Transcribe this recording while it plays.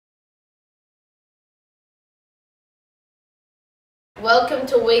Welcome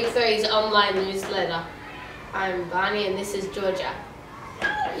to Week 3's online newsletter. I'm Barney and this is Georgia.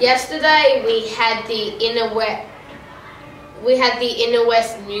 Yesterday we had the Inner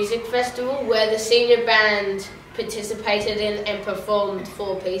West Music Festival where the senior band participated in and performed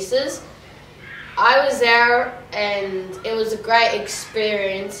 4 pieces. I was there and it was a great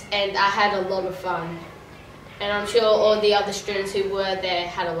experience and I had a lot of fun. And I'm sure all the other students who were there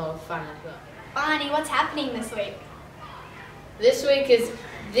had a lot of fun as well. Barney, what's happening this week? This week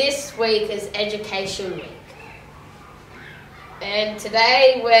is Education Week. And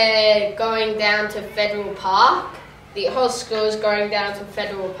today we're going down to Federal Park. The whole school is going down to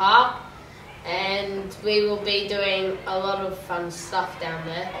Federal Park and we will be doing a lot of fun stuff down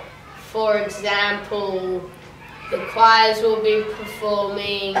there. For example, the choirs will be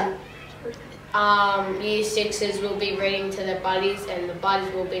performing, Year 6s will be reading to their buddies and the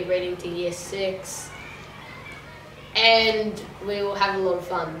buddies will be reading to Year 6. And we will have a lot of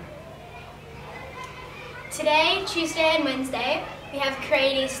fun. Today, Tuesday and Wednesday, we have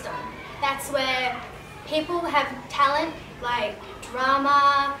Creatism. That's where people have talent like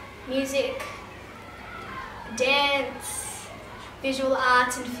drama, music, dance, visual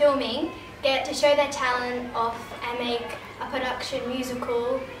arts and filming get to show their talent off and make a production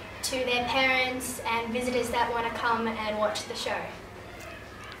musical to their parents and visitors that want to come and watch the show.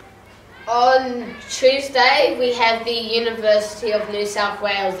 On Tuesday, we have the University of New South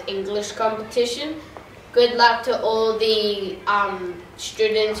Wales English competition. Good luck to all the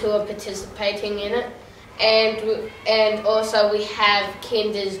students who are participating in it. And also we have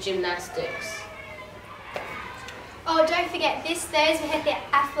Kinder's gymnastics. Oh, don't forget, this Thursday we have the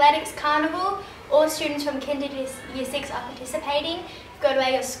Athletics Carnival. All students from Kinder to Year 6 are participating. You've got to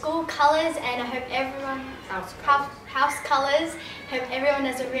wear your school colours and I hope everyone, house colours, hope everyone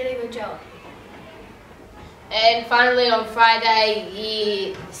does a really good job. And finally on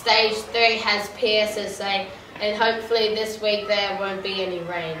Friday, Stage 3 has PSSA and hopefully this week there won't be any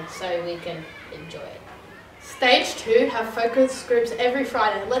rain so we can enjoy it. Stage 2 have focus groups every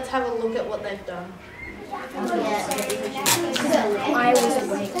Friday. Let's have a look at what they've done. I was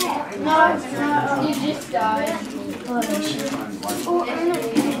awake. No, you just died.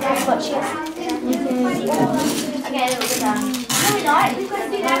 That's what she is. Okay, we're done. No, we're not. We've got to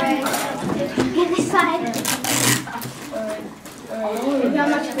do that. Get this side. How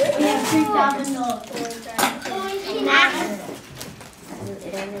much is it? We have $2,000.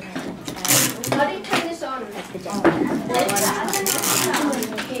 How do you turn this on?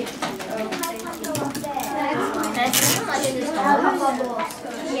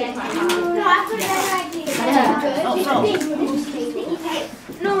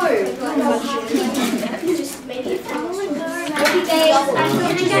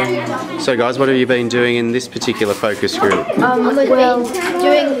 So guys, what have you been doing in this particular focus group? We've been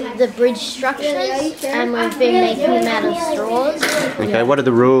doing the bridge structures and we've been making them out of straws. Okay, what are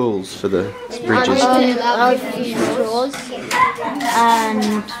the rules for the bridges? I'll use straws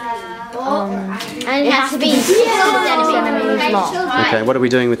and it has to be 6 centimeters long. Okay, what are we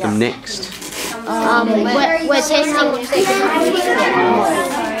doing with them next? We're testing.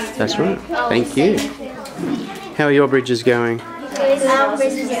 That's right, thank you. How are your bridges going? Our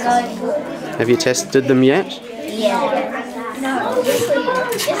bridges are going good. Have you tested them yet? Yeah. No.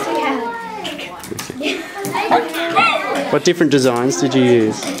 What different designs did you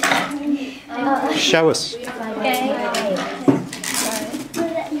use? Show us.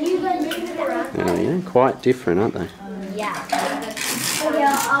 Oh yeah, quite different, aren't they? Yeah.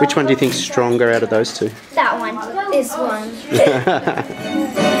 Which one do you think's stronger out of those two? That one. This one.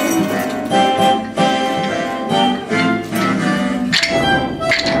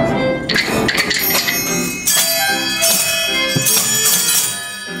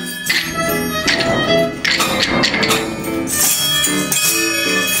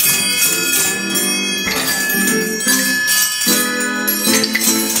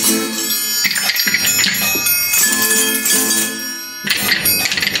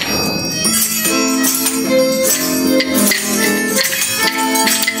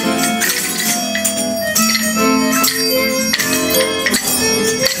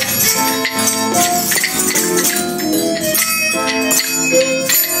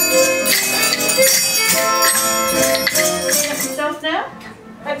 Now?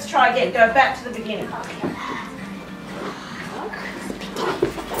 Let's try again. Go back to the beginning.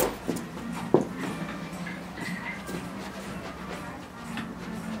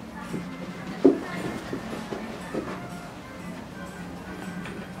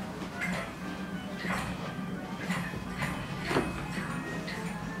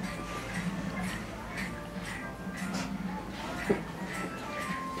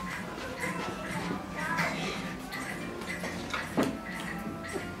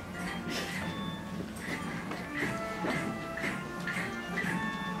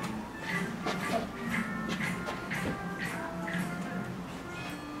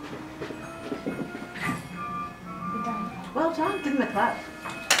 Give him a clap.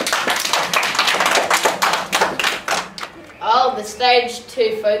 Oh, the stage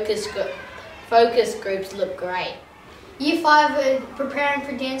 2 focus groups look great. Year 5 are preparing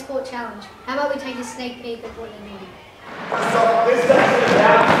for Dance Court Challenge. How about we take a sneak peek of what you're doing? So this section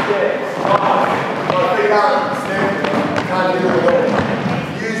downstairs. I can't do it all.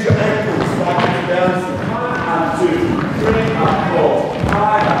 Use your ankles like it's bouncing. 1, 2, 3, 4,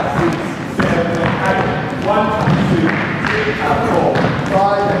 5, 6, 7, 8. 1, 2, 3, 4,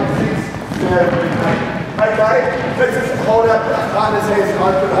 5, 6, 7, 8. Okay, let's just hold up partner's hands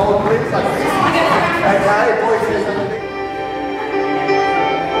open, hold please, like this. Okay, boys hands underneath.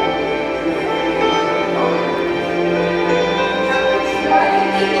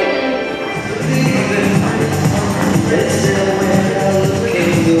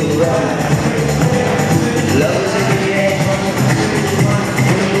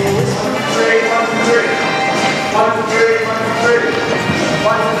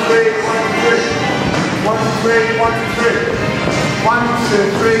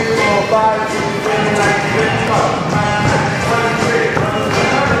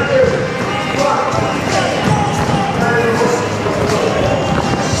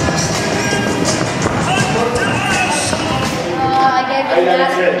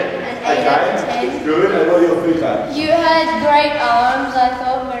 Good, and what are your feedback? You had great arms. I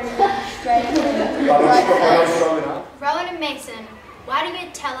thought were straight. Rowan and Mason, why don't you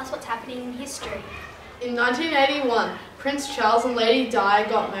tell us what's happening in history? In 1981, Prince Charles and Lady Di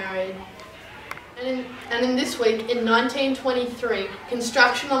got married. And in this week, in 1923,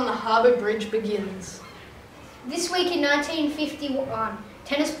 construction on the Harbour Bridge begins. This week in 1951,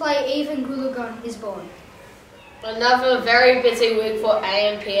 tennis player Ivan Gulagon is born. Another very busy week for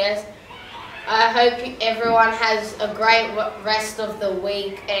AMPS. I hope everyone has a great rest of the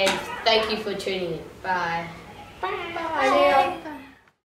week and thank you for tuning in. Bye. Bye.